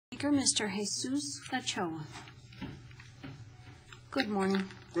speaker, Mr. Jesus Ochoa. Good morning.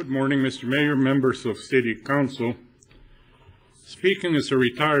 Good morning, Mr. Mayor, members of City Council. Speaking as a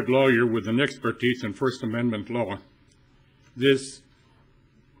retired lawyer with an expertise in First Amendment law,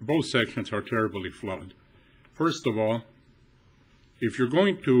 both sections are terribly flawed. First of all, if you're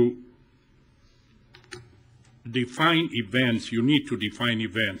going to define events, you need to define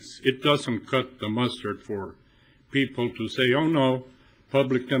events. It doesn't cut the mustard for people to say, oh no,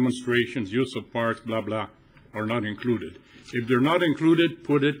 public demonstrations, use of parks, blah, blah, are not included. If they're not included,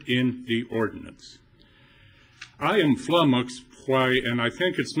 put it in the ordinance. I am flummoxed why, and I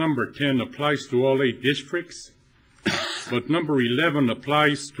think it's number 10 applies to all 8 districts, but number 11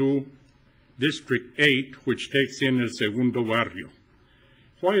 applies to District 8, which takes in El Segundo Barrio.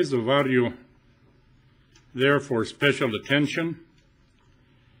 Why is the barrio there for special attention?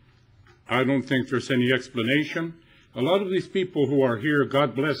 I don't think there's any explanation. A lot of these people who are here,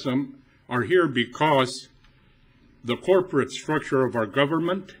 God bless them, are here because the corporate structure of our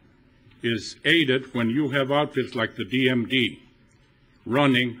government is aided when you have outfits like the DMD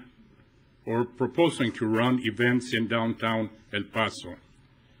running or proposing to run events in downtown El Paso.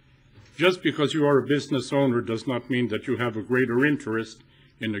 Just because you are a business owner does not mean that you have a greater interest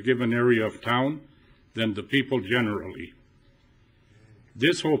in a given area of town than the people generally.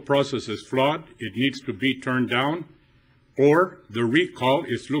 This whole process is flawed. It needs to be turned down, or the recall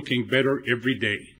is looking better every day.